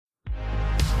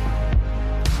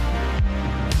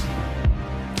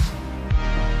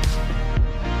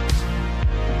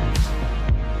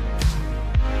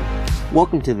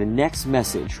Welcome to the next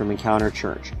message from Encounter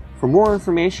Church. For more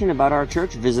information about our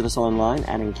church, visit us online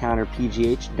at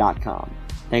encounterpgh.com.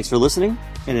 Thanks for listening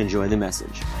and enjoy the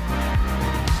message.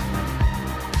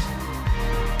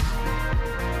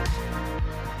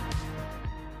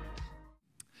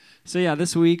 So yeah,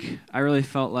 this week I really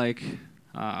felt like,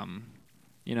 the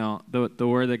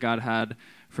word that God had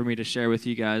for me to share with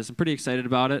you guys. I'm pretty excited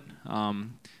about it.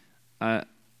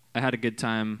 I had a good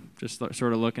time just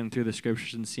sort of looking through the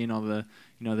scriptures and seeing all the,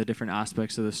 the different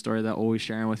aspects of the story that we'll be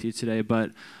sharing with you today.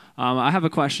 But I have a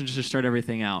question just to start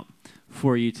everything out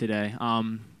for you today.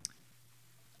 I'm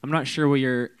not sure what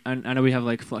I know we have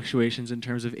like fluctuations in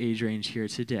terms of age range here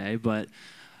today, but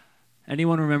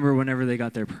anyone remember whenever they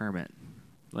got their permit?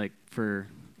 Like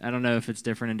I don't know if it's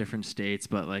different in different states,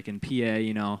 but like in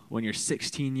PA, when you're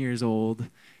 16 years old,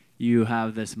 you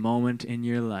have this moment in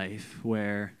your life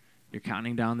where you're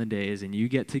counting down the days and you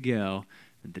get to go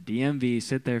at the DMV,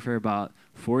 sit there for about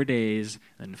 4 days,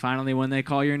 and finally when they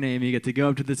call your name, you get to go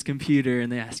up to this computer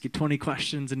and they ask you 20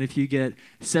 questions, and if you get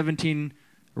 17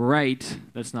 right,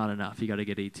 that's not enough. You got to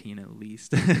get 18 at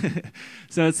least.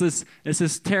 So it's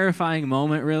this terrifying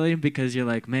moment, really, because you're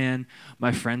like, man,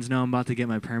 my friends know I'm about to get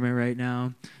my permit right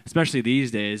now. Especially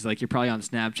these days, like you're probably on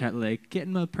Snapchat, like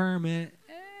getting my permit,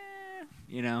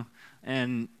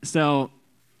 and so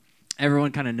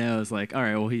everyone kind of knows, like, all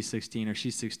right, well, he's 16 or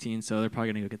she's 16, so they're probably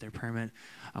going to go get their permit.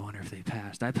 I wonder if they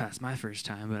passed. I passed my first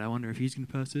time, but I wonder if he's going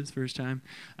to pass his first time.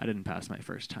 I didn't pass my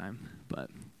first time,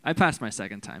 but I passed my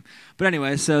second time. But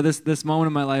anyway, so this moment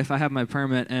in my life, I have my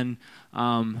permit, and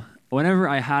whenever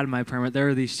I had my permit, there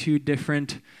were these two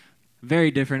very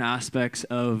different aspects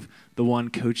of the one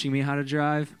coaching me how to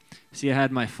drive. See, I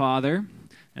had my father,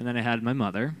 and then I had my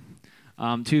mother.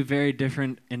 Two very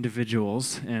different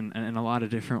individuals in a lot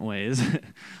of different ways.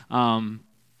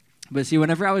 But see,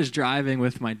 whenever I was driving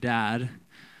with my dad,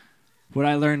 what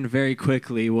I learned very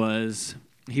quickly was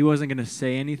he wasn't going to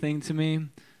say anything to me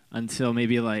until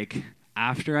maybe like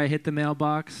after I hit the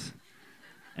mailbox.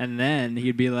 And then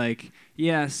he'd be like,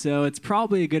 yeah, so it's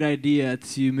probably a good idea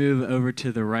to move over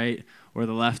to the right or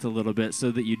the left a little bit so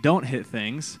that you don't hit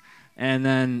things. And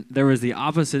then there was the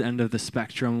opposite end of the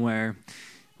spectrum where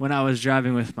when I was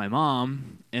driving with my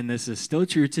mom, and this is still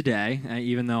true today,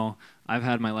 even though I've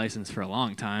had my license for a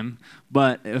long time,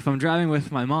 but if I'm driving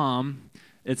with my mom,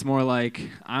 it's more like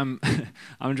I'm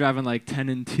driving like 10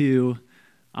 and 2.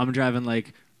 I'm driving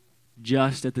like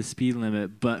just at the speed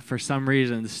limit, but for some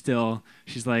reason still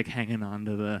she's like hanging on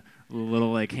to the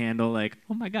little like handle, like,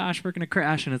 oh my gosh, we're gonna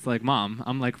crash. And it's like, Mom,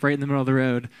 I'm like right in the middle of the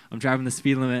road, I'm driving the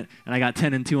speed limit, and I got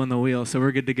 10 and 2 on the wheel, so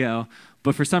we're good to go.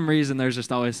 But for some reason there's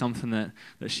just always something that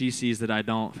she sees that I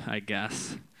don't, I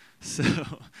guess. So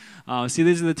see,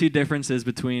 these are the two differences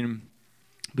between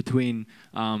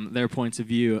their points of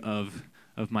view of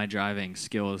my driving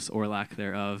skills or lack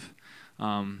thereof.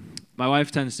 My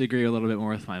wife tends to agree a little bit more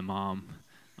with my mom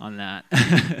on that.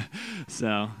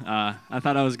 So I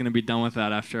thought I was going to be done with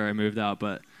that after I moved out,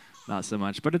 but not so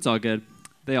much. But it's all good.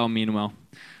 They all mean well.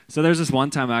 So there's this one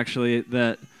time actually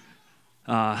that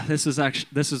this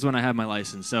was when I had my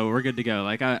license, so we're good to go.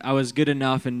 Like I was good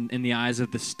enough in the eyes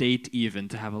of the state even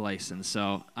to have a license.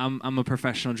 So I'm a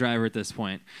professional driver at this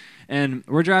point. And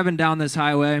we're driving down this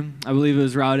highway. I believe it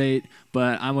was Route 8,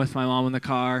 but I'm with my mom in the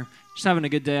car, just having a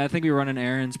good day. I think we were running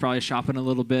errands, probably shopping a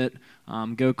little bit,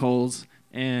 go Kohl's.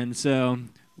 And so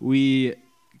we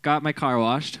got my car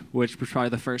washed, which was probably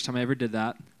the first time I ever did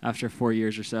that after 4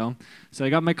 years or so. So I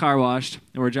got my car washed,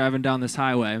 and we're driving down this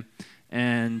highway,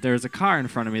 and there was a car in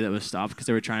front of me that was stopped because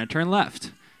they were trying to turn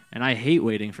left. And I hate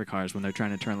waiting for cars when they're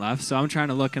trying to turn left. So I'm trying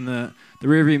to look in the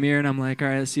rearview mirror, and I'm like, all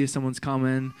right, let's see if someone's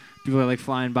coming. People are like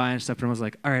flying by and stuff. And I was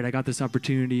like, all right, I got this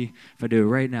opportunity if I do it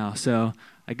right now. So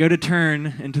I go to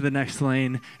turn into the next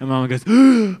lane, and Mama goes,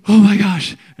 oh my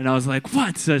gosh. And I was like,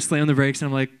 what? So I slammed the brakes, and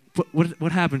I'm like,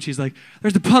 what happened? She's like,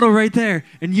 there's a puddle right there,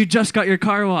 and you just got your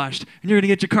car washed, and you're going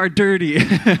to get your car dirty.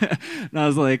 And I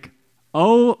was like,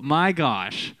 oh my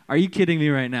gosh, are you kidding me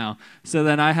right now? So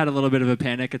then I had a little bit of a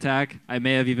panic attack. I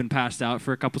may have even passed out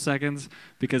for a couple seconds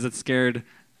because it scared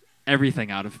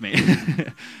everything out of me.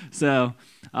 So,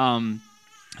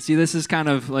 see, this is kind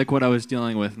of like what I was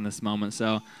dealing with in this moment.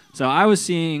 So I was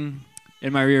seeing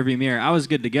in my rearview mirror, I was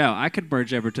good to go. I could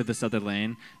merge over to this other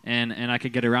lane, and I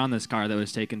could get around this car that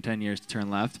was taking 10 years to turn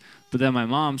left. But then my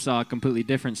mom saw a completely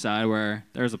different side where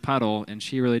there was a puddle, and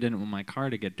she really didn't want my car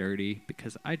to get dirty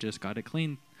because I just got it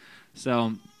clean.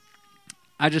 So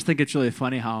I just think it's really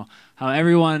funny how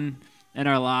everyone in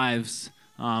our lives,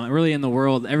 really in the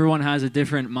world, everyone has a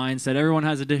different mindset. Everyone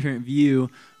has a different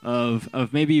view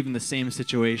of maybe even the same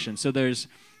situation. So there's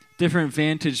different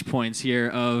vantage points here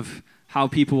of how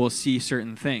people will see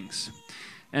certain things.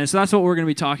 And so that's what we're going to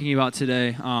be talking about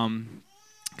today,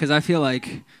 because I feel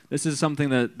like this is something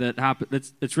that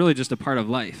happens. It's really just a part of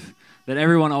life, that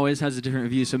everyone always has a different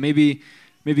view. So maybe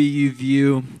you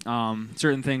view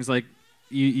certain things like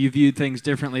you view things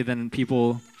differently than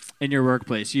people in your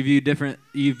workplace. You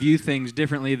view things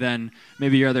differently than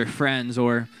maybe your other friends,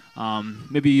 or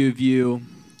maybe you view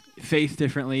faith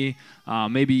differently.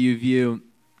 Maybe you view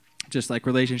just like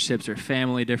relationships or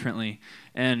family differently.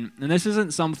 And this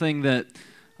isn't something that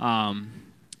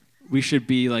we should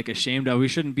be like ashamed of. We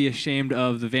shouldn't be ashamed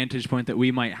of the vantage point that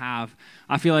we might have.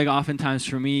 I feel like oftentimes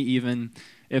for me, even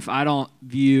if I don't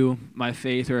view my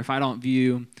faith, or if I don't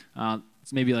view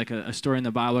it's maybe like a story in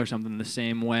the Bible or something the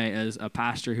same way as a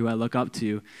pastor who I look up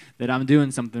to, that I'm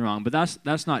doing something wrong. But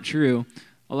that's not true.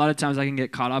 A lot of times I can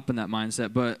get caught up in that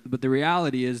mindset. But the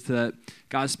reality is that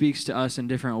God speaks to us in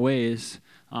different ways,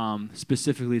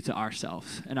 specifically to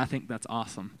ourselves. And I think that's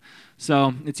awesome.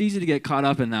 So it's easy to get caught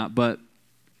up in that, but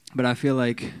I feel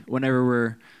like whenever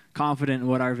we're confident in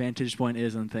what our vantage point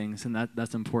is on things, and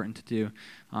that's important to do,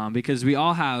 because we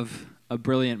all have a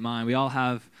brilliant mind. We all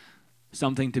have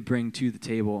something to bring to the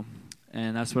table,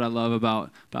 and that's what I love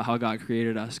about how God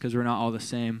created us, because we're not all the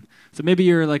same. So maybe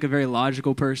you're like a very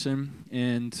logical person,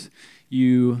 and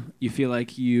you feel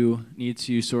like you need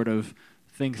to sort of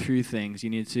think through things. You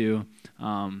need to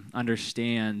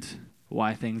understand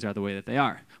why things are the way that they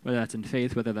are, whether that's in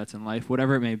faith, whether that's in life,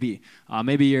 whatever it may be.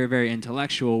 Maybe you're very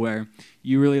intellectual, where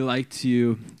you really like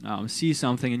to see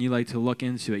something and you like to look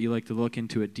into it. You like to look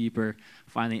into it deeper,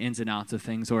 find the ins and outs of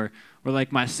things. Or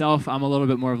like myself, I'm a little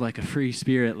bit more of like a free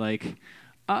spirit, like,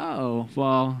 oh,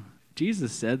 well,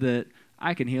 Jesus said that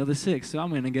I can heal the sick, so I'm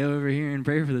going to go over here and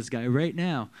pray for this guy right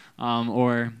now.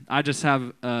 Or I just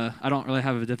have, I don't really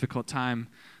have a difficult time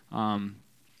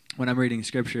when I'm reading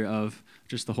scripture of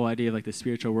just the whole idea of like the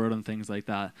spiritual world and things like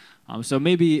that. So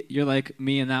maybe you're like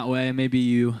me in that way. Maybe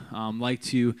you like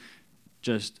to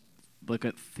just look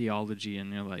at theology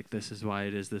and you're like, this is why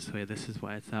it is this way, this is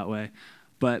why it's that way.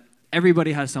 But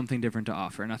everybody has something different to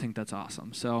offer, and I think that's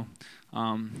awesome. So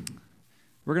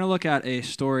we're going to look at a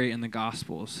story in the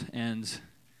Gospels, and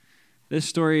this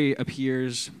story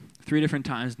appears 3 different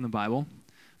times in the Bible,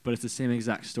 but it's the same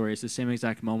exact story. It's the same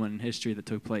exact moment in history that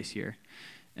took place here.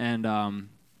 And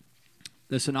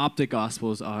the synoptic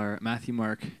Gospels are Matthew,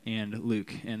 Mark, and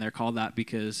Luke, and they're called that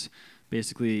because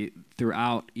basically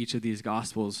throughout each of these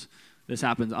Gospels, this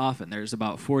happens often. There's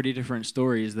about 40 different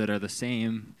stories that are the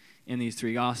same in these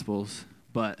 3 Gospels,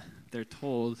 but they're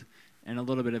told in a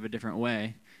little bit of a different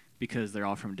way because they're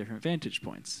all from different vantage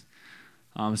points.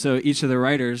 So each of the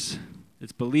writers,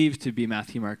 it's believed to be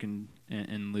Matthew, Mark, and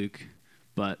Luke,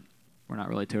 but we're not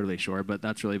really totally sure, but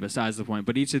that's really besides the point.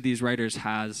 But each of these writers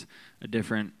has a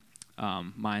different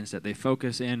mindset. They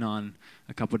focus in on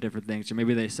a couple different things, or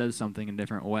maybe they said something in a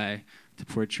different way to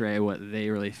portray what they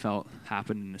really felt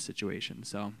happened in the situation.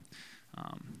 So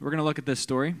we're going to look at this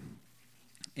story,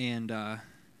 and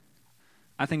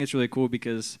I think it's really cool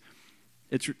because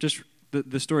it's just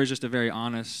the story is just a very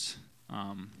honest.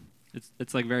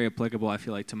 It's like very applicable, I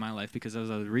feel like, to my life, because as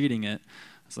I was reading it,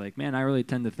 I was like, man, I really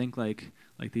tend to think like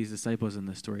these disciples in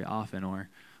this story often, or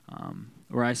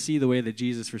I see the way that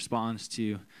Jesus responds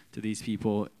to these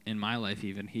people in my life.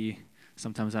 Even he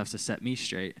sometimes has to set me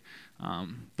straight.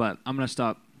 But I'm gonna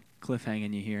stop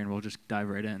cliffhanging you here, and we'll just dive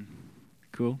right in.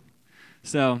 Cool.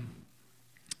 So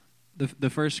the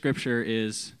first scripture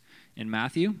is in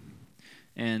Matthew,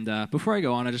 and before I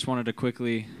go on, I just wanted to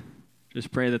quickly just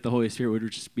pray that the Holy Spirit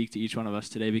would just speak to each one of us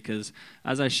today, because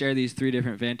as I share these 3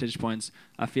 different vantage points,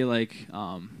 I feel like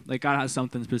God has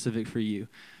something specific for you,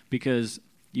 because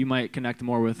you might connect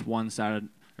more with one side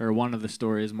or one of the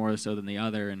stories more so than the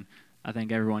other, and I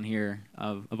think everyone here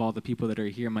of all the people that are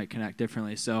here might connect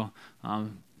differently. So,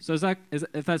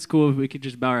 if that's cool, if we could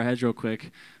just bow our heads real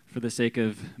quick for the sake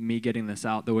of me getting this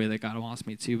out the way that God wants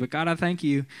me to. But God, I thank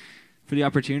you for the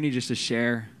opportunity just to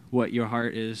share what your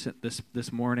heart is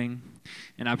this morning.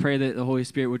 And I pray that the Holy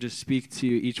Spirit would just speak to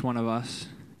each one of us,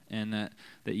 and that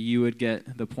you would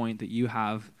get the point that you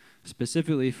have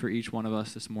specifically for each one of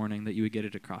us this morning, that you would get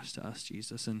it across to us,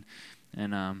 Jesus. And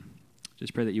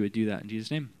just pray that you would do that in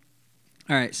Jesus' name.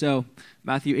 All right, so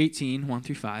Matthew 18, 1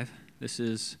 through 5. This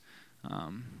is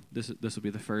this will be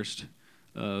the first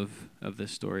of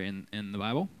this story in the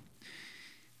Bible.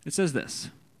 It says this: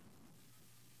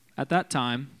 At that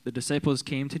time, the disciples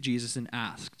came to Jesus and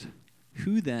asked,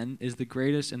 "Who then is the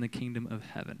greatest in the kingdom of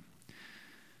heaven?"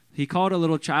 He called a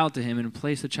little child to him and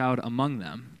placed the child among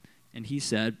them. And he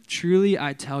said, "Truly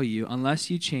I tell you, unless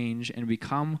you change and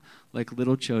become like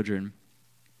little children,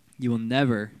 you will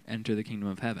never enter the kingdom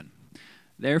of heaven.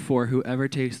 Therefore, whoever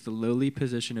takes the lowly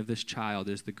position of this child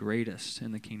is the greatest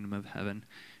in the kingdom of heaven,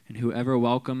 and whoever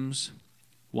welcomes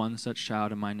one such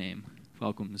child in my name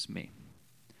welcomes me.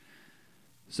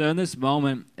 So in this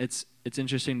moment, it's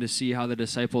interesting to see how the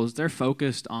disciples, they're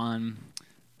focused on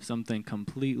something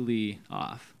completely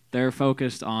off. They're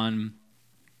focused on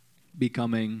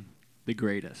becoming the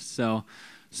greatest. So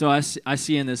I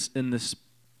see in this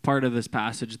part of this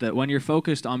passage that when you're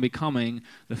focused on becoming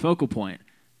the focal point,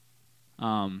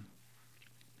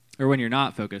 or when you're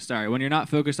not focused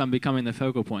on becoming the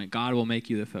focal point, God will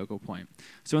make you the focal point.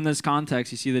 So in this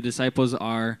context, you see the disciples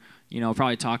are,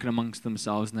 probably talking amongst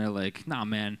themselves, and they're like, nah,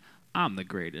 man, I'm the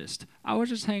greatest. I was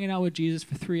just hanging out with Jesus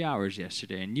for 3 hours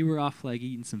yesterday, and you were off, like,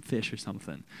 eating some fish or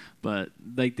something. But,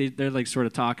 like, they're like, sort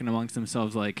of talking amongst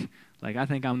themselves, like, I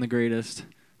think I'm the greatest.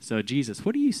 So, Jesus,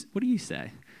 what do you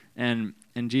say? And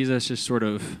Jesus just sort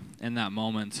of, in that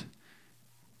moment,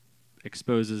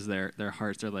 exposes their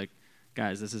hearts. They're like,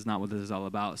 guys, this is not what this is all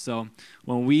about. So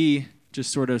when we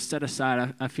just sort of set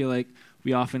aside, I feel like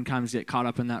we oftentimes get caught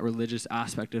up in that religious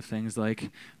aspect of things, like,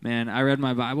 man, I read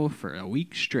my Bible for a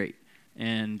week straight,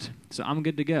 and so I'm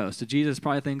good to go. So Jesus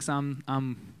probably thinks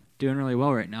I'm doing really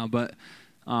well right now, but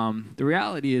the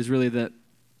reality is really that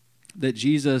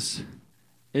Jesus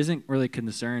isn't really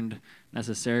concerned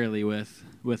necessarily with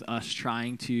us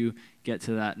trying to get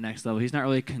to that next level. He's not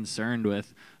really concerned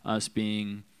with us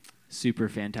being super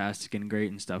fantastic and great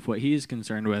and stuff. What he's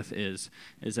concerned with is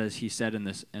as he said in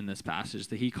this passage,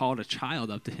 that he called a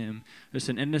child up to him, just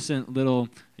an innocent little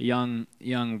young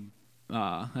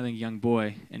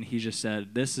boy, and he just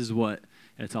said, this is what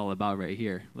it's all about right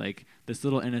here. Like, this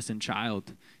little innocent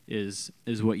child is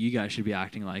what you guys should be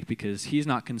acting like, because he's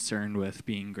not concerned with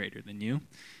being greater than you.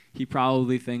 He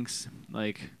probably thinks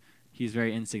like he's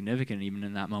very insignificant even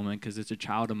in that moment, because it's a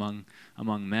child among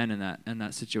men in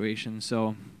that situation.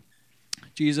 So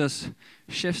Jesus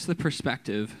shifts the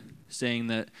perspective, saying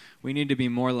that we need to be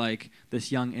more like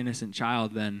this young innocent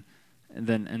child and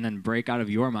then break out of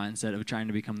your mindset of trying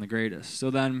to become the greatest. So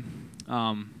then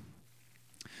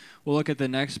we'll look at the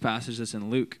next passage that's in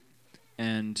Luke,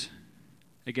 and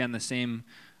again the same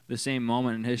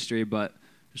moment in history, but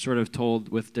sort of told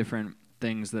with different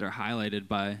things that are highlighted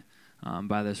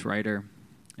by this writer.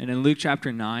 And in Luke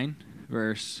chapter 9,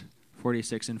 verse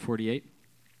 46 and 48,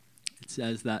 it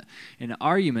says that an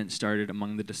argument started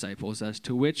among the disciples as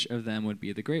to which of them would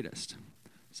be the greatest.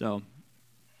 So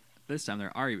this time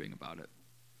they're arguing about it.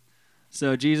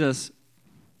 So Jesus,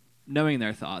 knowing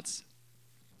their thoughts,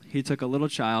 he took a little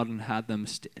child and had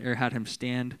him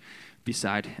stand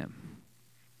beside him.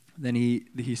 Then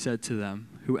he said to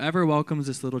them, whoever welcomes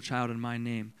this little child in my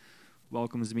name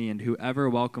welcomes me, and whoever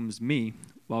welcomes me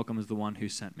welcomes the one who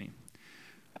sent me.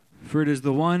 For it is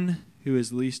the one who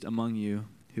is least among you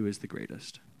who is the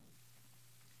greatest.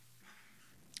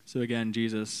 So again,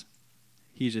 Jesus,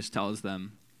 he just tells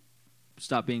them,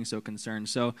 stop being so concerned.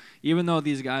 So even though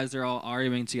these guys are all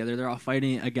arguing together, they're all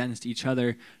fighting against each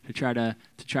other to try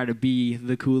to be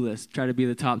the coolest, try to be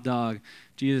the top dog.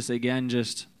 Jesus again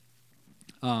just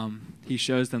he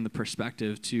shows them the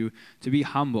perspective to be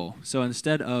humble. So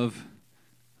instead of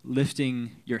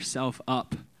lifting yourself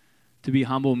up, to be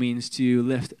humble means to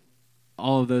lift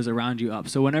all of those around you up.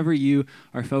 So whenever you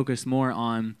are focused more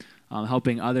on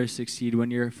helping others succeed, when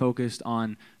you're focused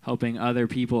on helping other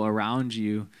people around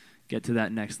you get to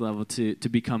that next level, to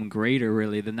become greater,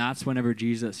 really, then that's whenever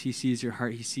Jesus, he sees your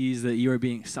heart, he sees that you are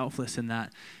being selfless in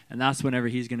that, and that's whenever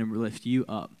he's going to lift you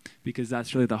up, because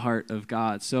that's really the heart of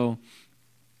God. So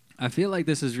I feel like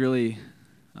this is really,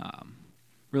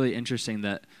 really interesting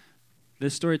that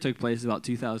this story took place about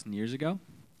 2,000 years ago,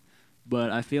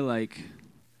 but I feel like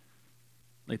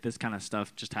this kind of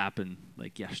stuff just happened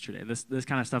like yesterday. This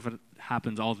kind of stuff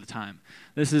happens all the time.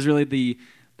 This is really the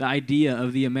idea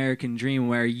of the American dream,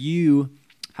 where you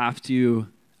have to,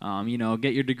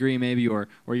 get your degree maybe, or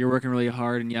you're working really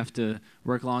hard and you have to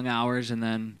work long hours, and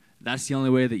then that's the only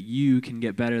way that you can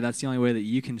get better. That's the only way that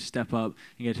you can step up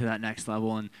and get to that next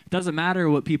level. And it doesn't matter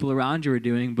what people around you are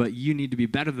doing, but you need to be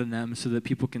better than them so that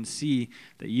people can see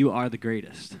that you are the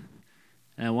greatest.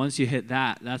 And once you hit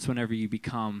that, that's whenever you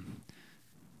become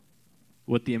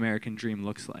what the American dream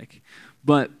looks like.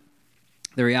 But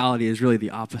the reality is really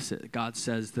the opposite. God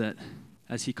says that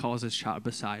as he calls his child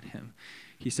beside him,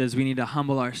 he says we need to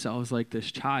humble ourselves like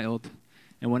this child.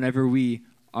 And whenever we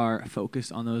are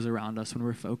focused on those around us, when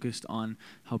we're focused on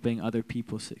helping other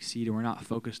people succeed, and we're not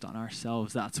focused on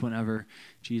ourselves, that's whenever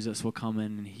Jesus will come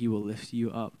in and he will lift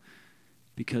you up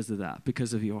because of that,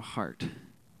 because of your heart.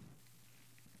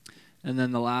 And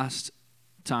then the last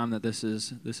time that this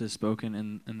is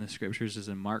spoken in the scriptures is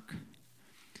in Mark,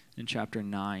 in chapter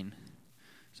 9.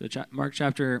 So Mark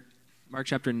chapter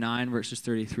 9, verses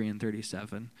 33 and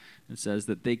 37, it says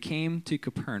that they came to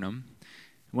Capernaum.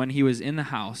 When he was in the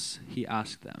house, he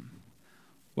asked them,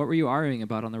 "What were you arguing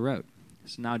about on the road?"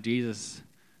 So now Jesus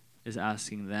is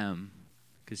asking them,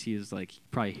 because he is like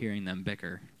probably hearing them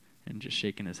bicker and just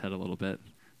shaking his head a little bit.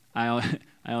 I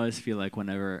always feel like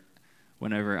whenever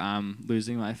I'm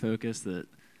losing my focus, that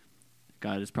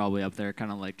God is probably up there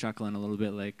kind of like chuckling a little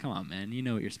bit, like, "Come on, man, you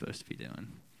know what you're supposed to be doing."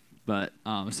 But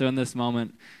so in this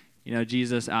moment,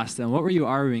 Jesus asked them, "What were you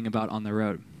arguing about on the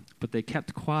road?" But they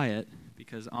kept quiet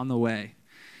because on the way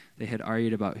they had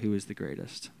argued about who was the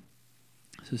greatest.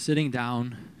 So sitting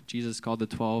down, Jesus called the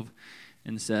 12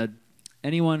 and said,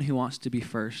 "Anyone who wants to be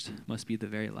first must be the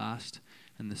very last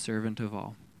and the servant of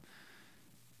all."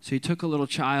 So he took a little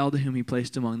child whom he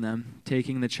placed among them.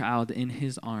 Taking the child in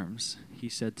his arms, he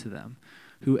said to them,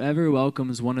 "Whoever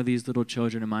welcomes one of these little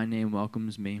children in my name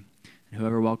welcomes me. And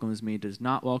whoever welcomes me does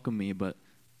not welcome me, but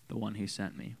the one who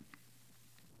sent me."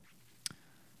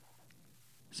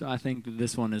 So I think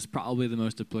this one is probably the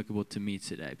most applicable to me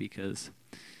today, because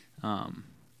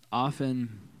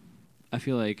often I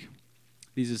feel like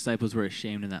these disciples were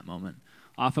ashamed in that moment.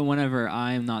 Often whenever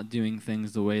I am not doing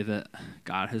things the way that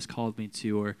God has called me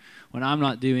to, or when I'm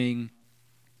not doing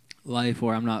life,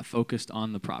 or I'm not focused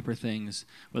on the proper things,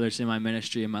 whether it's in my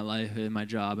ministry, in my life, in my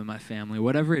job, in my family,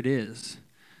 whatever it is,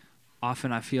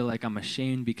 often I feel like I'm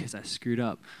ashamed because I screwed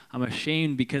up. I'm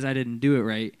ashamed because I didn't do it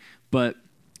right. But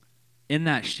in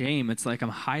that shame, it's like I'm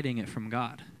hiding it from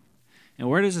God. And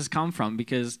where does this come from?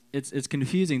 Because it's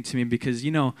confusing to me, because,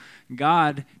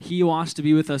 God, he wants to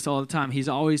be with us all the time. He's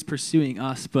always pursuing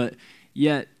us, but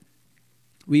yet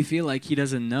we feel like he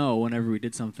doesn't know whenever we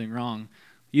did something wrong.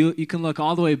 You can look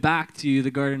all the way back to the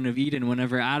Garden of Eden,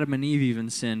 whenever Adam and Eve even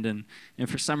sinned, and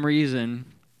for some reason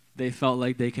they felt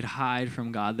like they could hide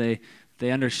from God.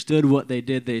 They understood what they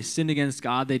did. They sinned against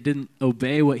God. They didn't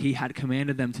obey what he had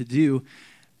commanded them to do.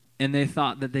 And they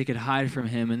thought that they could hide from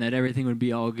him and that everything would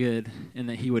be all good and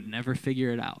that he would never figure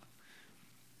it out.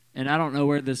 And I don't know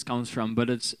where this comes from,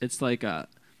 but it's like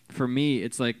for me,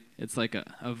 it's like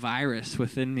a virus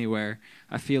within me, where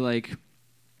I feel like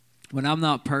when I'm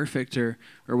not perfect, or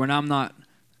when I'm not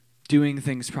doing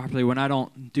things properly, when I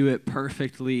don't do it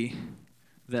perfectly,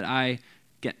 that I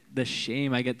get this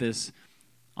shame. I get this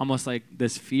almost like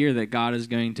this fear that God is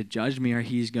going to judge me, or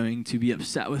he's going to be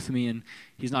upset with me, and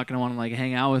he's not going to want to like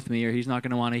hang out with me, or he's not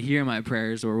going to want to hear my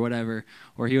prayers or whatever,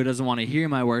 or he doesn't want to hear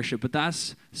my worship. But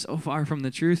that's so far from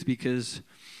the truth, because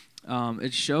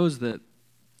it shows that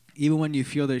even when you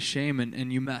feel this shame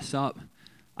and you mess up,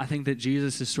 I think that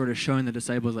Jesus is sort of showing the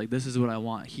disciples, like, this is what I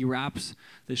want. He wraps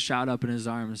this child up in his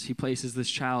arms. He places this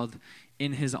child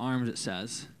in his arms, it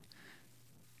says,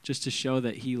 just to show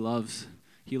that he loves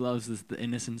the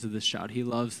innocence of this child. He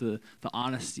loves the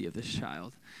honesty of this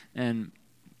child. And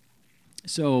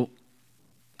so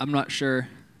I'm not sure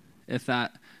if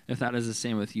that is the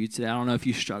same with you today. I don't know if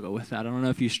you struggle with that. I don't know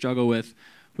if you struggle with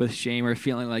shame or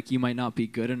feeling like you might not be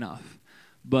good enough.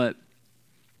 But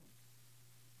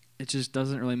it just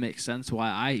doesn't really make sense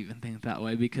why I even think that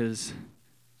way, because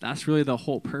that's really the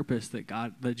whole purpose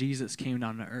that Jesus came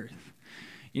down to earth.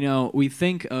 We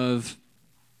think of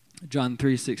John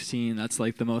 3:16, that's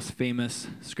like the most famous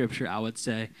scripture, I would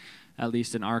say, at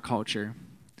least in our culture.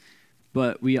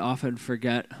 But we often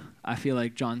forget, I feel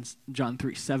like John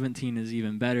 3:17 is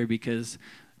even better, because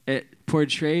it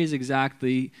portrays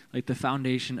exactly like the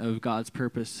foundation of God's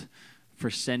purpose for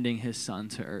sending his son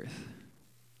to earth.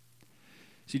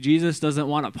 See, Jesus doesn't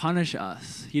want to punish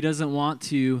us. He doesn't want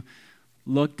to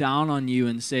look down on you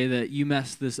and say that you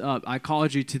messed this up. I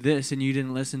called you to this and you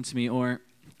didn't listen to me, or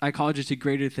I called you to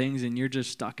greater things and you're just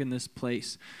stuck in this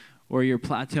place, or you're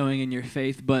plateauing in your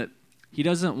faith. But he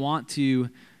doesn't want to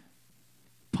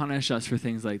punish us for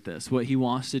things like this. What he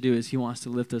wants to do is he wants to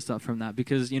lift us up from that,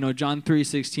 because, John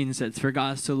 3:16 says, "For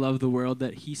God so loved the world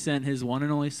that he sent his one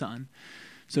and only son.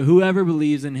 So whoever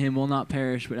believes in him will not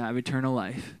perish but have eternal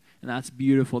life." And that's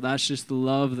beautiful. That's just the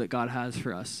love that God has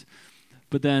for us.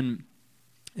 But then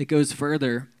it goes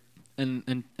further.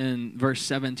 In verse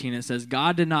 17, it says,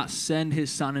 "God did not send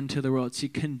his son into the world to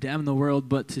condemn the world,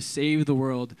 but to save the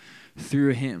world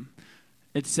through him."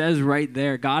 It says right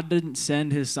there, God didn't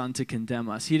send his son to condemn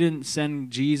us. He didn't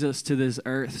send Jesus to this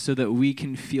earth so that we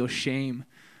can feel shame,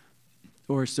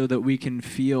 or so that we can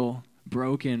feel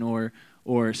broken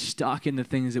or stuck in the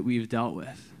things that we've dealt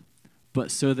with,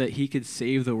 but so that he could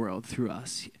save the world through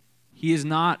us. He is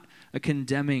not a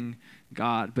condemning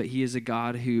God, but he is a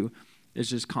God who is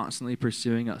just constantly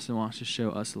pursuing us and wants to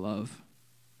show us love.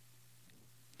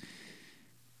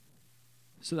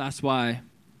 So that's why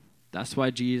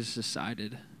Jesus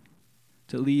decided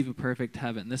to leave a perfect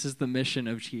heaven. This is the mission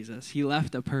of Jesus. He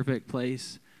left a perfect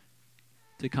place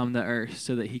to come to earth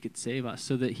so that he could save us,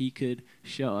 so that he could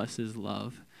show us his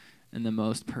love in the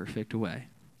most perfect way.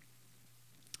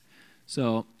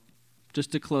 So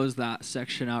just to close that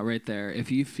section out right there,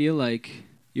 if you feel like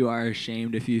you are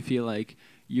ashamed, if you feel like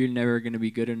you're never going to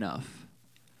be good enough,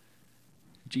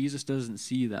 Jesus doesn't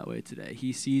see you that way today.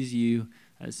 He sees you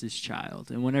as his child.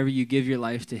 And whenever you give your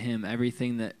life to him,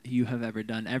 everything that you have ever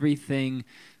done, everything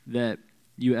that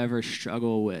you ever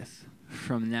struggle with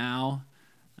from now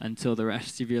until the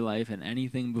rest of your life and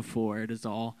anything before, it is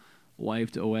all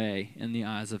wiped away in the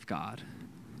eyes of God.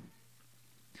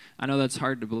 I know that's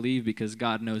hard to believe because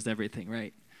God knows everything,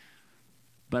 right?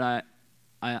 But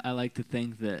I like to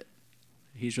think that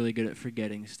he's really good at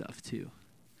forgetting stuff too.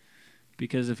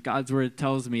 Because if God's word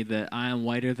tells me that I am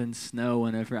whiter than snow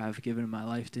whenever I've given my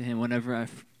life to him, whenever I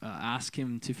ask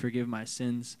him to forgive my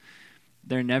sins,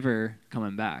 they're never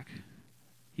coming back.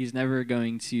 He's never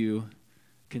going to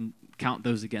count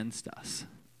those against us.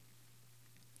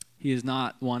 He is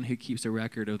not one who keeps a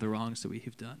record of the wrongs that we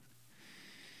have done.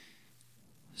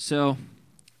 So,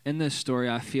 in this story,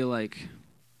 I feel like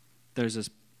there's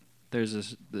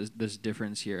this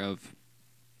difference here of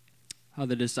how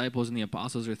the disciples and the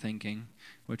apostles are thinking,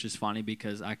 which is funny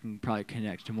because I can probably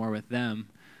connect more with them,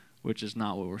 which is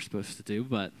not what we're supposed to do,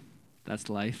 but that's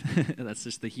life. That's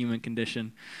just the human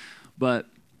condition. But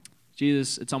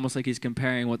Jesus, it's almost like he's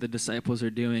comparing what the disciples are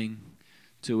doing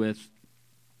to with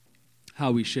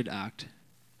how we should act,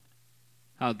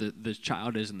 how the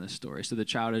child is in this story. So the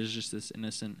child is just this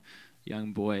innocent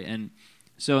young boy. And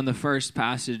so in the first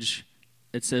passage,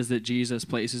 it says that Jesus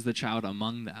places the child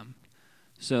among them.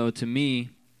 So to me,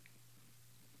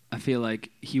 I feel like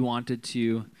he wanted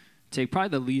to take probably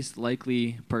the least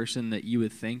likely person that you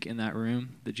would think in that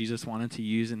room that Jesus wanted to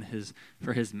use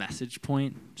for his message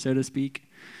point, so to speak.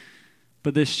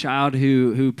 But this child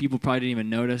who people probably didn't even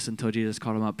notice until Jesus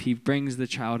called him up, he brings the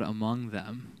child among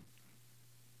them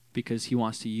because he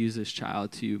wants to use this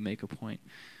child to make a point.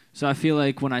 So I feel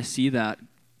like when I see that,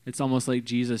 it's almost like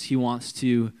Jesus, he wants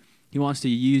to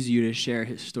use you to share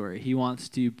his story. He wants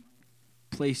to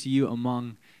place you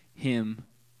among him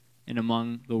and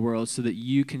among the world so that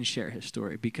you can share his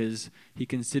story because he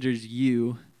considers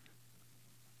you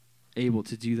able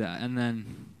to do that. And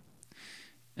then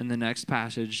in the next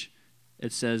passage,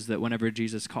 it says that whenever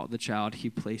Jesus called the child, he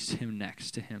placed him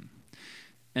next to him.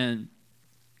 And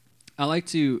I like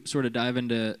to sort of dive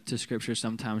into scripture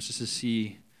sometimes just to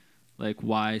see like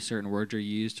why certain words are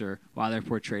used or why they're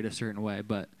portrayed a certain way.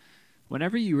 But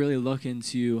whenever you really look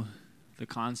into the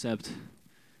concept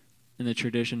and the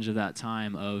traditions of that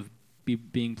time of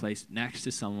being placed next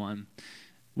to someone,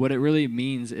 what it really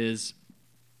means is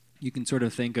you can sort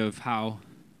of think of how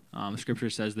scripture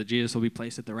says that Jesus will be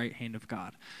placed at the right hand of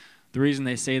God. The reason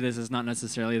they say this is not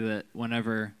necessarily that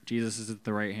whenever Jesus is at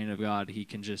the right hand of God, he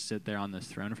can just sit there on this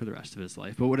throne for the rest of his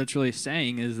life. But what it's really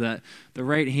saying is that the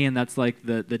right hand, that's like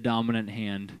the dominant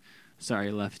hand. Sorry,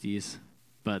 lefties,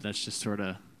 but that's just sort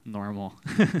of normal.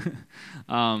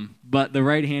 But the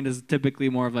right hand is typically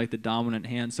more of like the dominant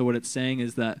hand. So what it's saying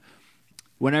is that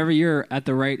whenever you're at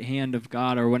the right hand of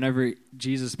God or whenever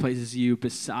Jesus places you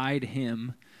beside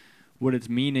him, what it's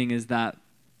meaning is that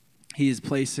he is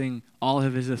placing all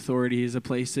of his authority, he is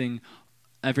placing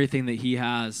everything that he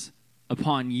has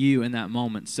upon you in that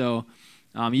moment. So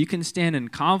you can stand in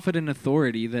confident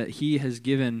authority that he has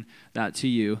given that to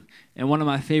you. And one of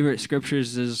my favorite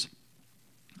scriptures is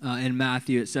in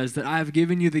Matthew. It says that I have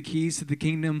given you the keys to the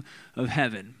kingdom of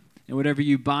heaven. And whatever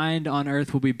you bind on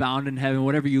earth will be bound in heaven.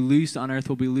 Whatever you loose on earth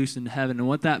will be loosed in heaven. And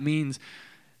what that means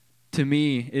to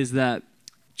me is that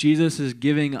Jesus is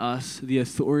giving us the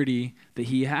authority that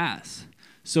he has.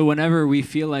 So whenever we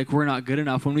feel like we're not good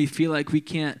enough, when we feel like we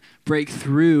can't break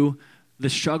through the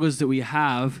struggles that we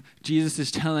have, Jesus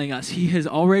is telling us he has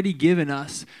already given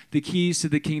us the keys to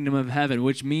the kingdom of heaven,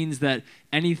 which means that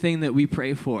anything that we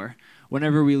pray for,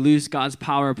 whenever we lose God's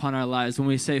power upon our lives, when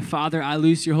we say, Father, I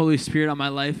loose your Holy Spirit on my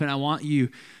life and I want you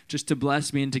just to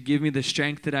bless me and to give me the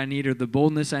strength that I need or the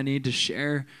boldness I need to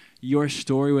share your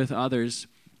story with others,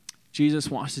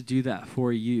 Jesus wants to do that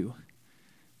for you.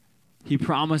 He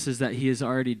promises that he has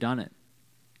already done it.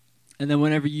 And then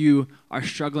whenever you are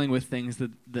struggling with things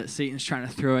that Satan's trying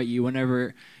to throw at you,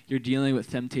 whenever you're dealing with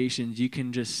temptations, you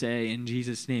can just say, in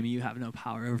Jesus' name, you have no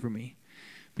power over me.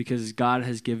 Because God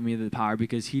has given me the power,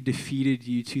 because he defeated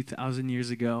you 2,000 years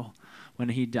ago when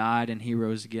he died and he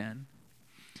rose again.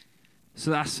 So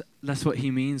that's what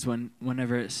he means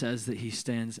whenever it says that he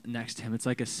stands next to him. It's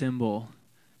like a symbol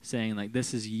saying, like,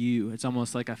 this is you. It's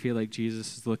almost like I feel like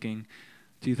Jesus is looking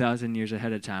 2,000 years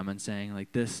ahead of time and saying,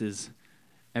 like, this is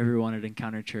everyone at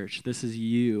Encounter Church. This is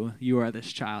you. You are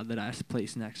this child that I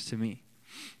placed next to me.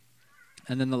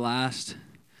 And then the last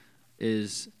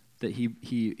is that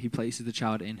he places the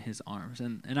child in his arms.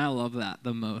 And I love that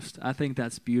the most. I think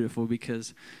that's beautiful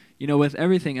because, with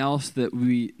everything else that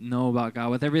we know about God,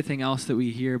 with everything else that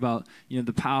we hear about,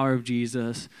 the power of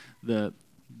Jesus, the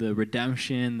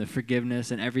redemption, the forgiveness,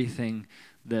 and everything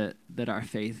that our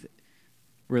faith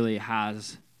really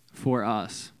has for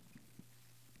us.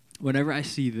 Whenever I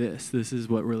see this is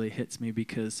what really hits me,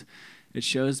 because it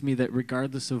shows me that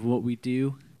regardless of what we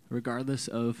do, regardless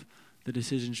of the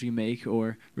decisions we make,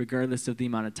 or regardless of the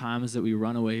amount of times that we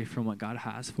run away from what God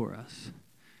has for us,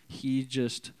 he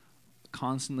just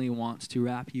constantly wants to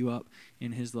wrap you up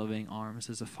in his loving arms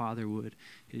as a father would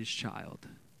his child.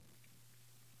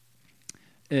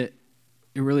 It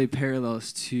really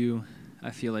parallels to, I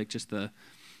feel like, just the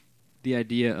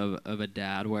idea of a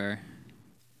dad, where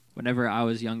whenever I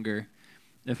was younger,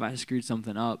 if I screwed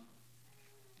something up,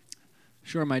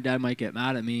 sure, my dad might get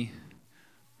mad at me.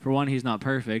 For one, he's not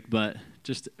perfect, but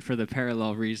just for the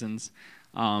parallel reasons,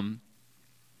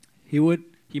 he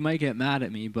might get mad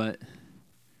at me,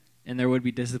 and there would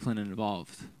be discipline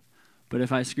involved. But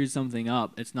if I screwed something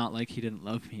up, it's not like he didn't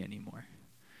love me anymore.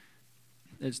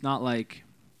 It's not like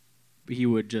he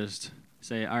would just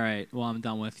say, all right, well, I'm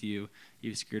done with you.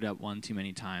 You've screwed up one too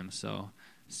many times, so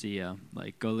see ya.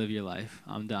 Like, go live your life.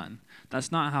 I'm done.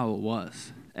 That's not how it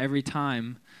was. Every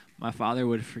time, my father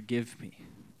would forgive me.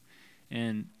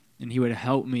 And he would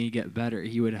help me get better.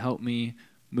 He would help me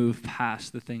move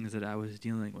past the things that I was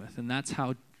dealing with. And that's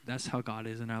how God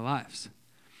is in our lives.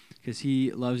 Because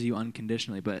he loves you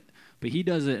unconditionally, but he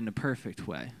does it in a perfect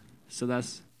way. So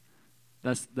that's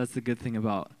the good thing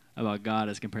about God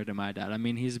as compared to my dad. I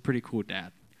mean, he's a pretty cool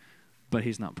dad, but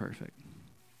he's not perfect.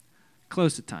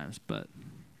 Close at times, but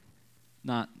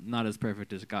not as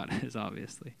perfect as God is,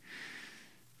 obviously.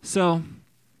 So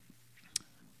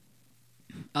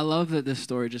I love that this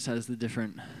story just has the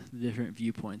different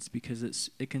viewpoints, because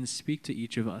it can speak to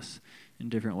each of us in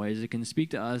different ways. It can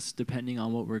speak to us depending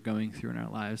on what we're going through in our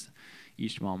lives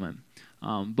each moment.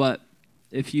 But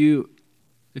if you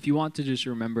want to just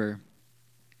remember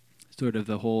sort of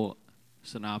the whole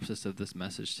synopsis of this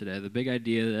message today, the big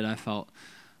idea that I felt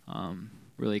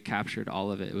really captured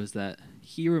all of it was that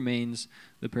he remains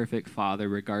the perfect father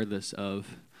regardless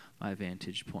of my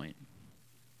vantage point.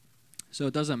 So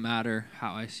it doesn't matter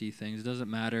how I see things. It doesn't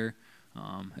matter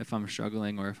if I'm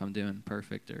struggling or if I'm doing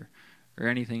perfect or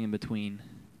anything in between.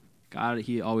 God,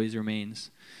 he always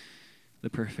remains the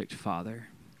perfect father.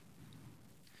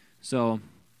 So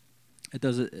it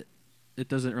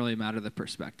doesn't really matter the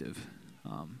perspective.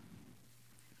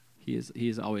 He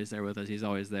is always there with us. He's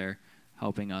always there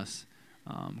helping us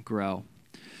grow.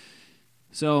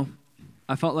 So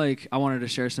I felt like I wanted to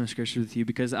share some scripture with you,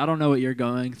 because I don't know what you're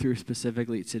going through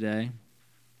specifically today,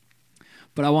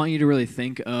 but I want you to really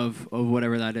think of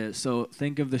whatever that is. So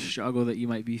think of the struggle that you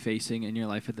might be facing in your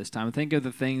life at this time. Think of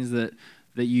the things that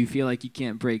you feel like you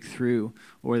can't break through,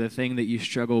 or the thing that you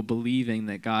struggle believing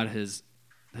that God has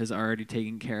already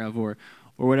taken care of, or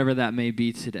whatever that may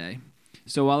be today.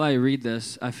 So while I read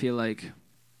this, I feel like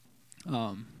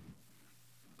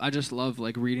I just love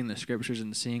like reading the scriptures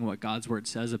and seeing what God's word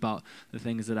says about the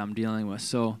things that I'm dealing with.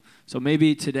 So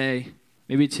maybe today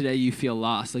you feel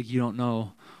lost, like you don't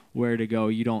know where to go.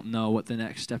 You don't know what the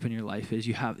next step in your life is.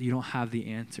 You don't have the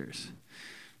answers.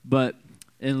 But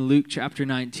in Luke chapter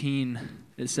 19,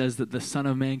 it says that the Son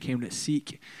of Man came to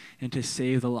seek and to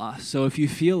save the lost. So if you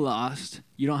feel lost,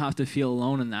 you don't have to feel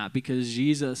alone in that, because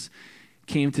Jesus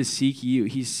came to seek you.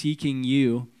 He's seeking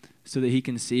you so that he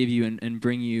can save you and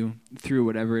bring you through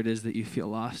whatever it is that you feel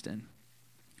lost in.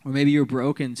 Or maybe you're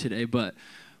broken today, but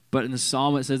in the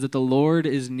Psalm it says that the Lord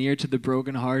is near to the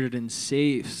brokenhearted and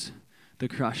saves the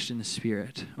crushed in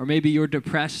spirit. Or maybe you're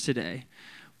depressed today,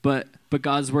 but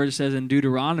God's word says in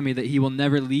Deuteronomy that he will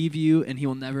never leave you and he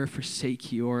will never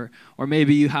forsake you. Or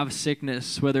maybe you have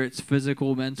sickness, whether it's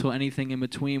physical, mental, anything in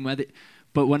between.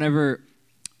 But whenever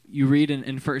you read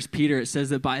in 1 Peter, it says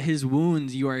that by his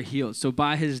wounds you are healed. So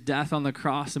by his death on the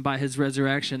cross and by his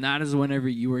resurrection, that is whenever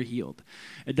you are healed.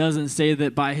 It doesn't say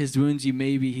that by his wounds you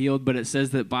may be healed, but it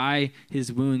says that by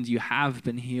his wounds you have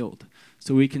been healed.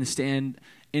 So we can stand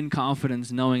in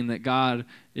confidence knowing that God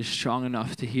is strong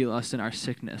enough to heal us in our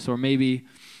sickness. Or maybe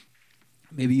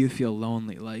you feel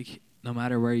lonely, like no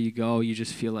matter where you go, you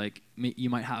just feel like you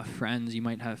might have friends, you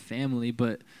might have family,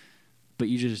 but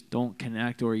you just don't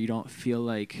connect, or you don't feel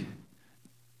like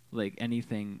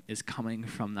anything is coming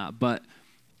from that. But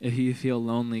if you feel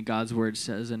lonely, God's word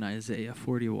says in Isaiah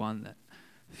 41 that,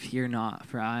 "Fear not,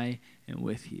 for I am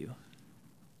with you."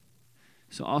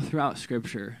 So all throughout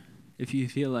Scripture, if you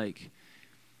feel like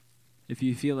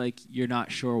you're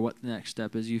not sure what the next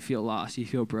step is, you feel lost, you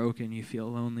feel broken, you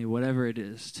feel lonely, whatever it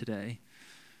is today,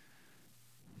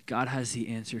 God has the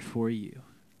answer for you.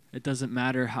 It doesn't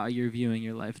matter how you're viewing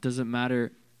your life. It doesn't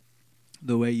matter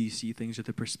the way you see things or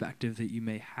the perspective that you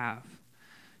may have.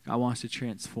 God wants to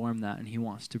transform that, and he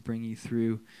wants to bring you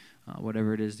through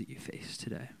whatever it is that you face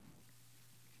today.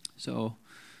 So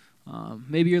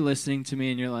maybe you're listening to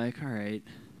me and you're like, all right,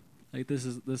 like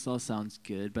this all sounds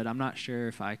good, but I'm not sure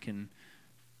if I can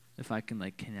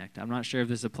like connect. I'm not sure if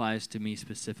this applies to me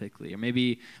specifically. Or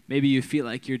maybe you feel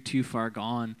like you're too far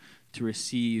gone to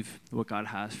receive what God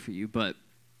has for you, but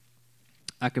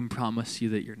I can promise you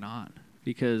that you're not.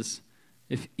 Because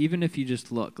even if you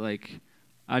just look, like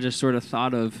I just sort of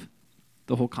thought of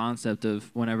the whole concept of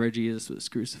whenever Jesus was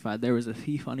crucified, there was a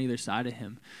thief on either side of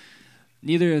him.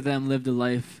 Neither of them lived a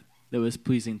life that was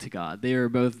pleasing to God. They were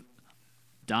both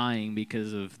dying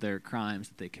because of their crimes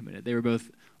that they committed. They were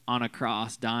both on a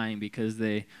cross dying because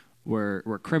they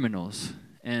were criminals.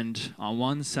 And on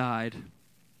one side,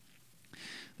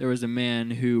 there was a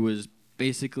man who was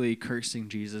basically cursing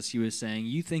Jesus. He was saying,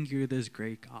 you think you're this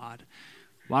great God.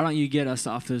 Why don't you get us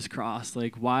off this cross?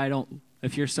 Like,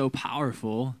 if you're so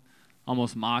powerful,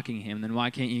 almost mocking him, then why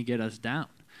can't you get us down?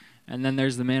 And then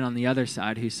there's the man on the other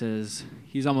side who says,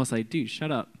 he's almost like, dude,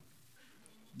 shut up.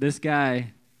 This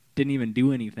guy didn't even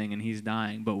do anything and he's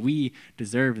dying, but we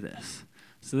deserve this.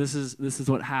 So this is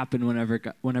what happened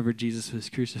whenever Jesus was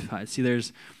crucified. See,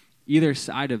 there's either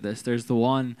side of this. There's the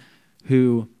one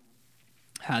who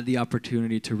had the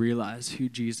opportunity to realize who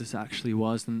Jesus actually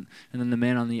was, and then the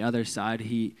man on the other side,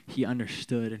 he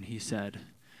understood and he said,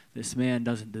 this man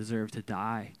doesn't deserve to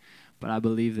die, but I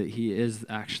believe that he is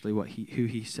actually who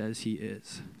he says he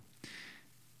is.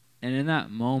 And in that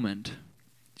moment,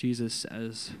 Jesus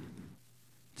says,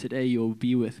 today you'll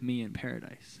be with me in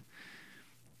paradise.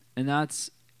 And that's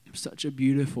such a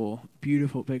beautiful,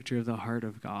 beautiful picture of the heart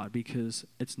of God, because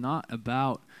it's not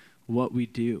about what we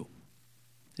do.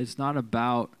 It's not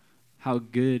about how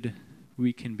good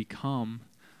we can become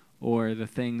or the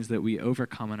things that we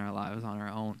overcome in our lives on our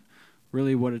own.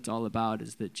 Really what it's all about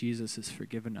is that Jesus has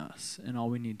forgiven us, and all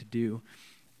we need to do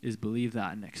is believe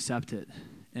that and accept it.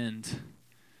 And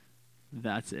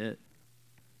that's it.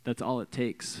 That's all it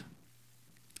takes.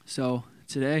 So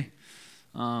today,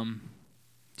 in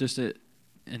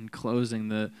closing,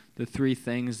 the three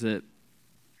things that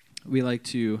we like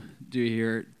to do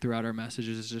here throughout our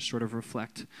messages is just sort of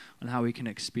reflect on how we can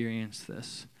experience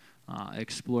this,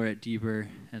 explore it deeper,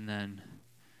 and then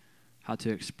how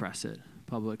to express it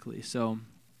publicly. So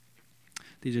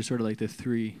these are sort of like the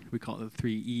three, we call it the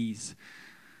 3 E's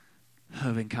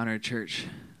of Encounter Church.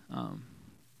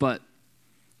 But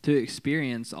to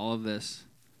experience all of this,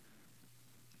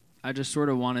 I just sort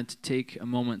of wanted to take a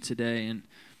moment today and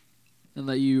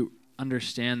let you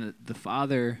understand that the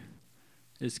Father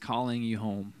is calling you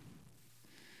home.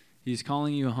 He's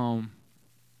calling you home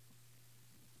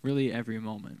really every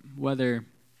moment, whether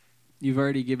you've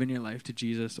already given your life to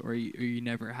Jesus or you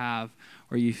never have,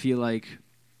 or you feel like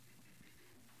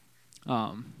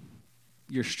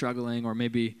you're struggling, or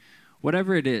maybe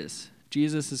whatever it is,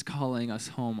 Jesus is calling us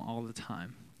home all the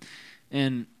time.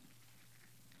 And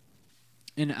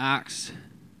in Acts,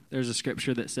 there's a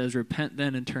scripture that says, repent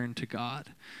then and turn to God,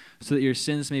 so that your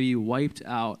sins may be wiped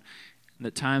out, and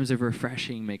that times of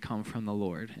refreshing may come from the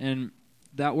Lord. And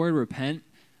that word repent,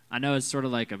 I know it's sort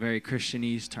of like a very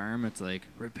Christianese term. It's like,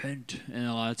 repent. And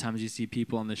a lot of times you see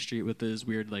people on the street with those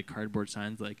weird like cardboard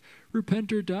signs like,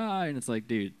 repent or die. And it's like,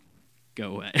 dude,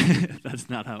 go away. That's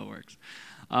not how it works.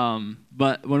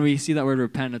 But when we see that word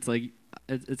repent, it's like,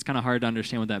 it's kind of hard to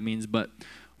understand what that means. But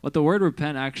what the word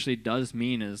repent actually does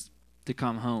mean is to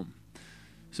come home.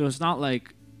 So it's not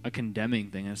like a condemning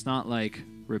thing. It's not like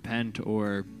repent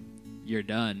or you're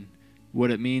done. What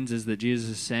it means is that Jesus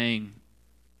is saying,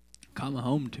 come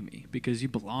home to me because you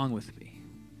belong with me.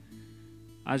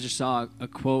 I just saw a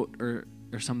quote or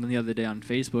something the other day on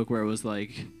Facebook where it was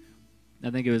like,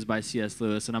 I think it was by C.S.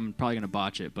 Lewis, and I'm probably going to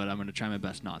botch it, but I'm going to try my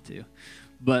best not to.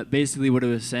 But basically what it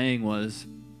was saying was,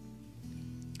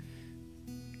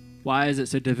 why is it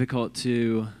so difficult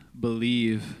to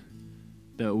believe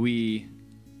that we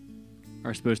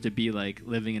are supposed to be like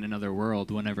living in another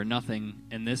world whenever nothing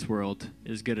in this world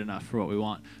is good enough for what we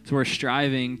want? So we're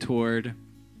striving toward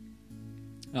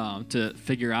to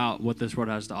figure out what this world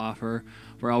has to offer.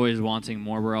 We're always wanting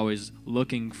more. We're always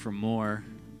looking for more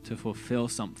to fulfill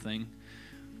something.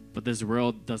 But this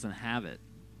world doesn't have it.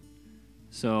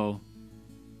 So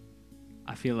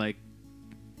I feel like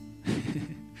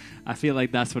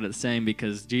that's what it's saying,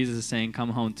 because Jesus is saying, come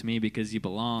home to me because you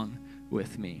belong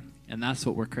with me. And that's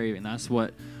what we're craving. That's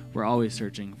what we're always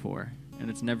searching for. And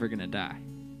it's never going to die.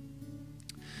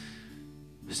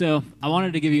 So I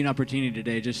wanted to give you an opportunity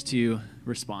today just to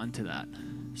respond to that.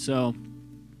 So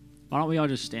why don't we all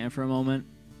just stand for a moment?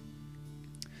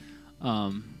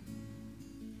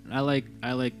 I like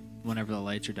whenever the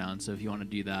lights are down, so if you want to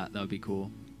do that, that would be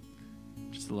cool.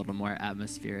 Just a little more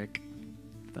atmospheric,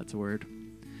 if that's a word.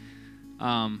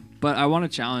 But I want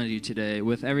to challenge you today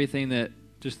with everything that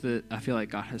I feel like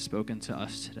God has spoken to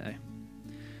us today.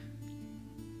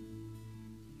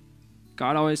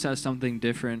 God always has something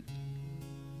different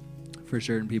for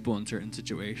certain people in certain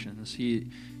situations.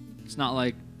 It's not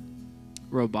like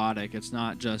robotic. It's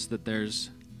not just that this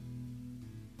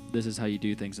is how you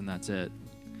do things and that's it.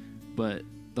 But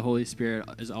the Holy Spirit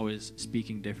is always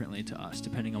speaking differently to us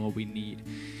depending on what we need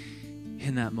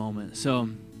in that moment. So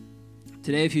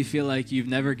today, if you feel like you've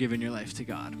never given your life to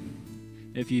God,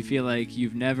 if you feel like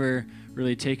you've never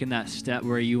really taken that step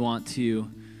where you want to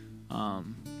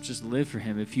just live for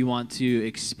Him, if you want to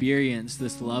experience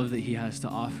this love that He has to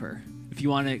offer, if you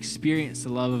want to experience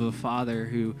the love of a Father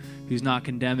who's not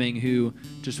condemning, who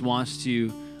just wants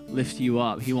to lift you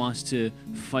up, He wants to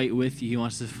fight with you, He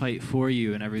wants to fight for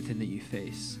you in everything that you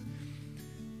face.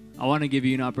 I want to give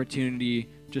you an opportunity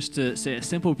just to say a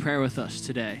simple prayer with us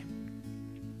today.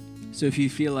 So if you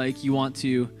feel like you want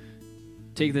to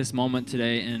take this moment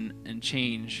today and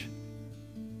change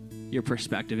your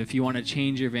perspective, if you want to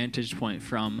change your vantage point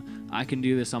from I can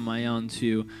do this on my own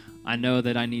to I know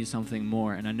that I need something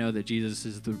more, and I know that Jesus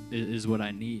is what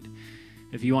I need.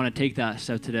 If you want to take that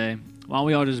step today, why don't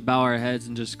we all just bow our heads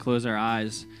and just close our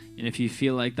eyes? And if you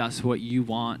feel like that's what you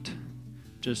want,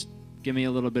 just give me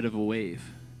a little bit of a wave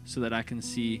so that I can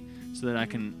see, so that I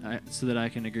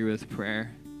can agree with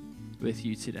prayer with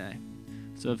you today.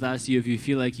 So if that's you, if you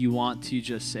feel like you want to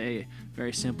just say a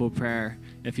very simple prayer,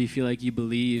 if you feel like you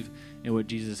believe in what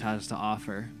Jesus has to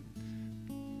offer,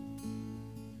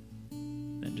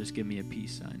 then just give me a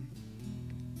peace sign.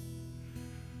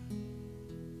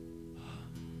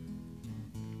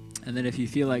 And then if you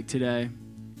feel like today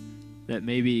that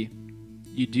maybe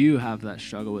you do have that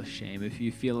struggle with shame, if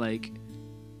you feel like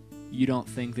you don't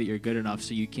think that you're good enough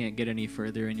so you can't get any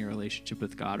further in your relationship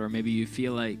with God, or maybe you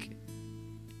feel like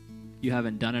you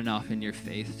haven't done enough in your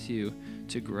faith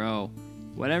to grow,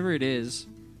 whatever it is,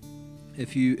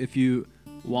 if you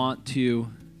want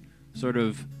to sort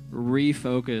of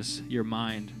refocus your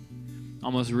mind,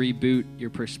 almost reboot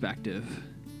your perspective,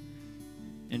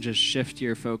 and just shift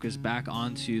your focus back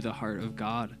onto the heart of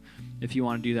God. If you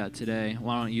want to do that today,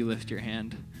 why don't you lift your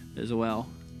hand as well?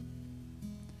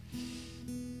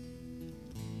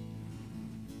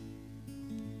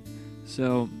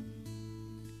 So,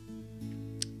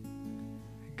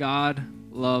 God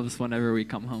loves whenever we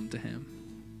come home to Him.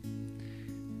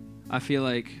 I feel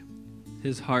like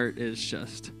His heart is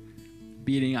just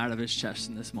beating out of His chest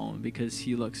in this moment because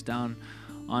He looks down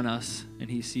on us and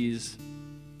He sees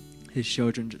His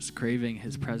children just craving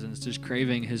His presence, just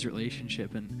craving His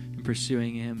relationship and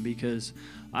pursuing Him, because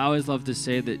I always love to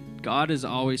say that God is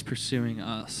always pursuing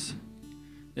us.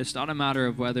 It's not a matter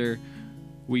of whether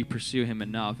we pursue Him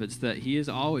enough. It's that He is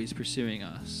always pursuing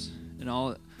us. And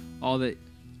all that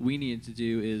we need to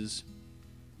do is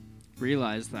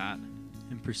realize that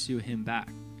and pursue Him back.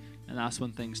 And that's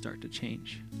when things start to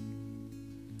change.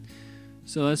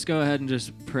 So let's go ahead and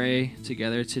just pray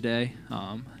together today.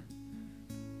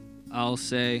 I'll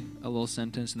say a little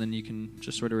sentence, and then you can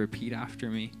just sort of repeat after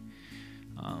me.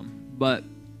 But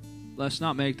let's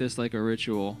not make this like a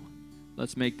ritual.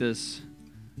 Let's make this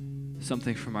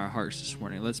something from our hearts this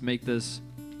morning. Let's make this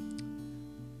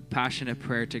passionate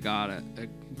prayer to God, a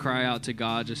cry out to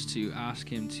God just to ask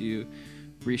Him to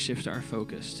reshift our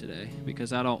focus today,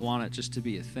 because I don't want it just to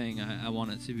be a thing. I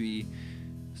want it to be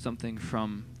something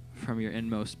from your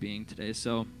inmost being today.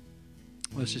 So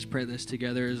let's just pray this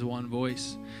together as one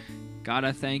voice. God,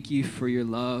 I thank You for Your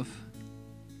love.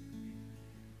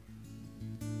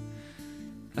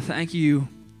 I thank You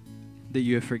that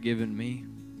You have forgiven me.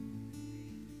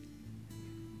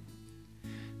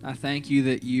 I thank You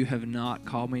that You have not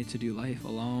called me to do life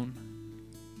alone,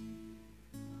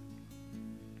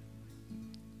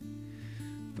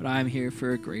 but I am here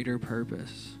for a greater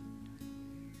purpose.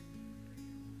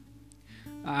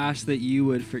 I ask that You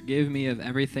would forgive me of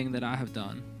everything that I have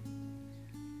done.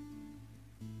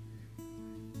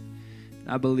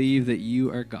 I believe that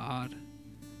You are God.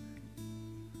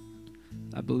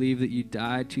 I believe that You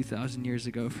died 2,000 years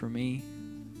ago for me.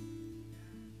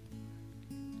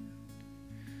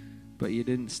 But You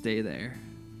didn't stay there.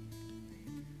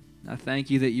 I thank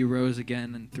You that You rose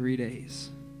again in 3 days.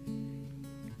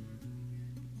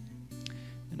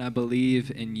 And and I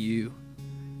believe in you.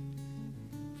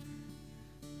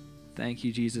 Thank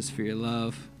you, Jesus, for your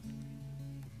love,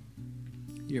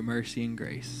 your mercy and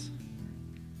grace.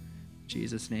 In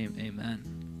Jesus' name, amen.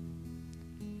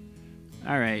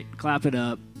 All right, clap it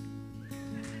up.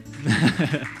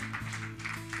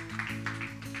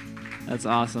 That's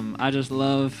awesome. I just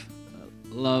love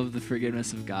the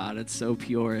forgiveness of God. It's so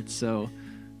pure. It's so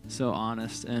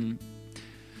honest. And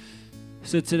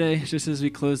so today, just as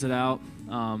we close it out,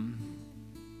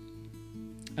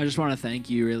 I just want to thank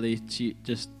you really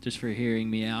just for hearing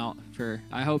me out.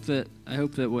 I hope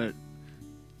that what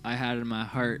I had in my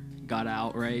heart got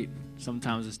out right.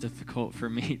 Sometimes it's difficult for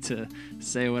me to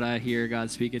say what I hear God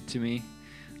speak it to me.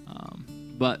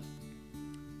 But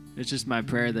it's just my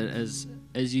prayer that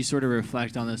as you sort of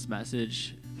reflect on this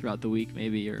message throughout the week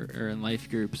maybe or in life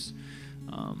groups,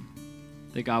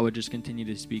 that God would just continue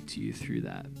to speak to you through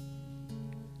that.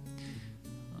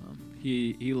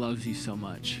 He loves you so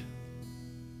much,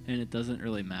 and it doesn't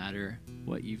really matter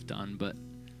what you've done, but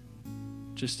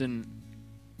just in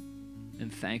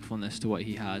thankfulness to what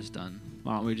he has done,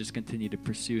 why don't we just continue to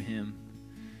pursue him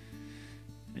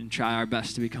and try our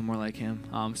best to become more like him.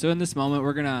 So in this moment,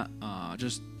 we're gonna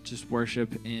just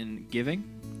worship in giving.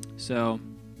 So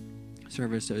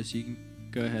service, so you can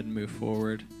go ahead and move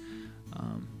forward.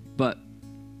 But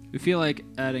we feel like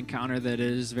at Encounter that it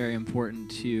is very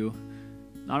important to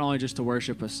not only just to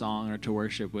worship a song or to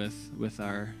worship with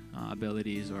our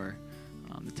abilities or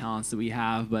the talents that we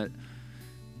have, but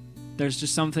there's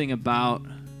just something about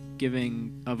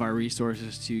giving of our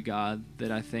resources to God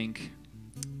that I think,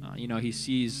 he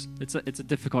sees. It's a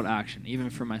difficult action, even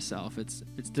for myself. It's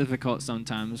difficult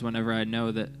sometimes whenever I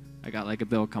know that I got like a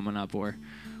bill coming up or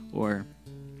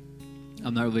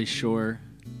I'm not really sure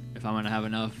if I'm going to have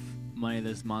enough money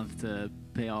this month to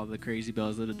pay all the crazy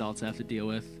bills that adults have to deal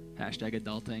with.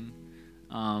 #adulting.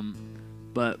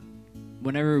 But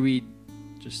whenever we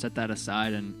just set that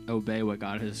aside and obey what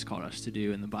God has called us to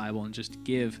do in the Bible and just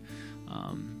give,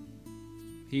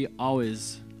 he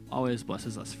always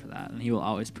blesses us for that, and he will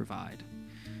always provide.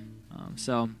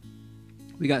 So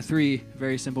we got 3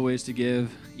 very simple ways to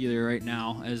give, either right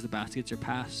now as the baskets are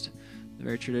passed, the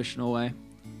very traditional way.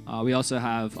 We also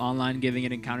have online giving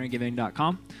at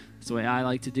encountergiving.com. That's the way I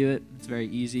like to do it. It's very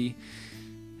easy.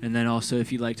 And then also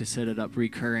if you'd like to set it up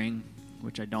recurring,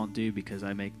 which I don't do because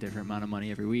I make a different amount of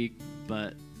money every week,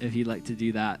 but if you'd like to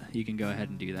do that, you can go ahead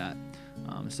and do that.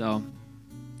 So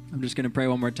I'm just going to pray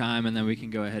one more time, and then we can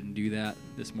go ahead and do that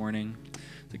this morning.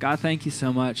 So God, thank you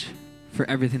so much for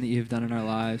everything that you've done in our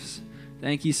lives.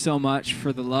 Thank you so much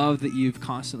for the love that you've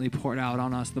constantly poured out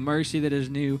on us, the mercy that is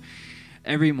new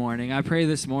every morning. I pray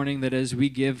this morning that as we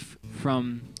give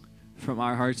from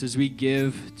our hearts, as we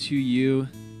give to you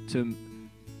to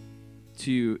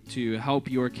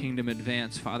help your kingdom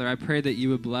advance, Father, I pray that you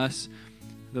would bless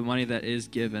the money that is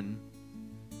given,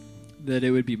 that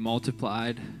it would be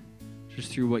multiplied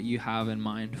just through what you have in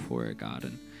mind for it, God.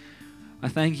 And I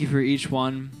thank you for each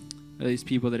one of these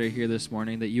people that are here this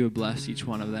morning, that you would bless each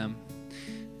one of them,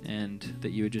 and that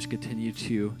you would just continue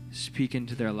to speak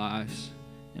into their lives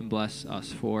and bless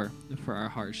us for our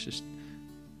hearts just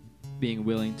being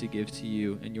willing to give to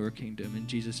you and your kingdom. In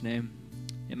Jesus' name,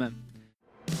 amen.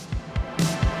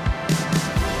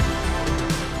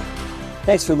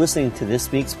 Thanks for listening to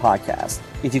this week's podcast.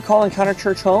 If you call Encounter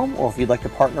Church home, or if you'd like to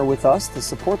partner with us to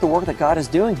support the work that God is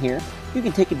doing here, you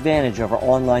can take advantage of our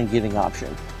online giving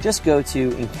option. Just go to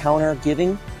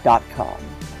encountergiving.com.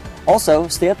 Also,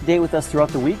 stay up to date with us throughout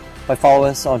the week by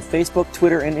following us on Facebook,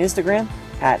 Twitter, and Instagram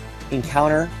at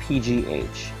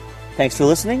EncounterPGH. Thanks for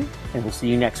listening, and we'll see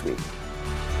you next week.